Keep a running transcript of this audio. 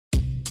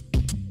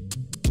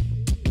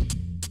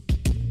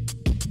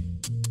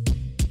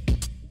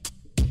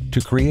To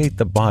create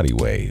the body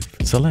wave,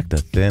 select a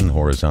thin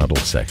horizontal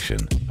section,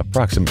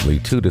 approximately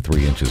 2 to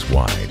 3 inches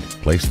wide.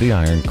 Place the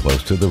iron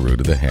close to the root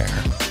of the hair.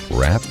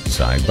 Wrap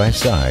side by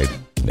side,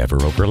 never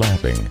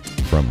overlapping,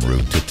 from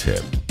root to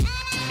tip.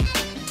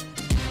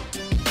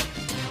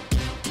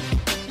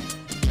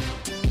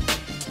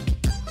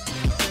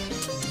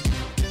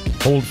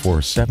 Hold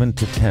for 7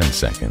 to 10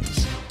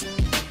 seconds.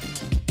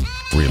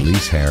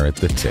 Release hair at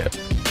the tip.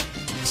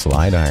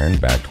 Slide iron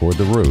back toward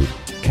the root,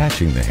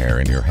 catching the hair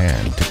in your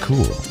hand to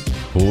cool.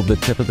 Pull the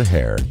tip of the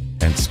hair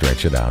and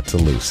stretch it out to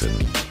loosen.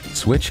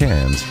 Switch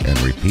hands and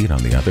repeat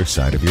on the other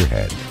side of your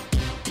head.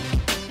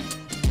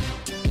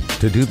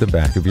 To do the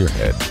back of your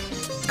head,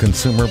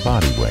 Consumer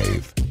Body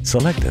Wave.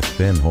 Select a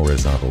thin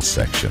horizontal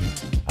section,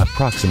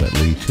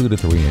 approximately 2 to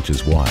 3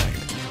 inches wide.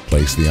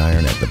 Place the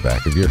iron at the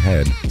back of your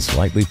head,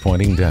 slightly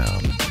pointing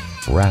down.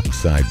 Wrap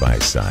side by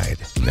side,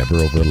 never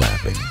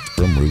overlapping,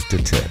 from root to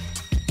tip.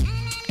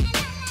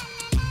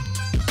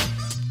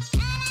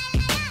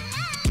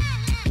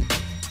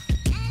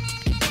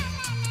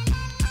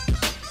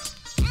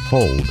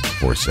 Hold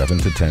for 7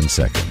 to 10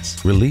 seconds.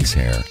 Release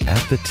hair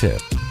at the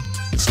tip.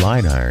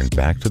 Slide iron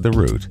back to the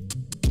root.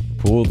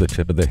 Pull the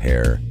tip of the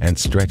hair and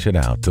stretch it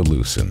out to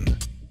loosen.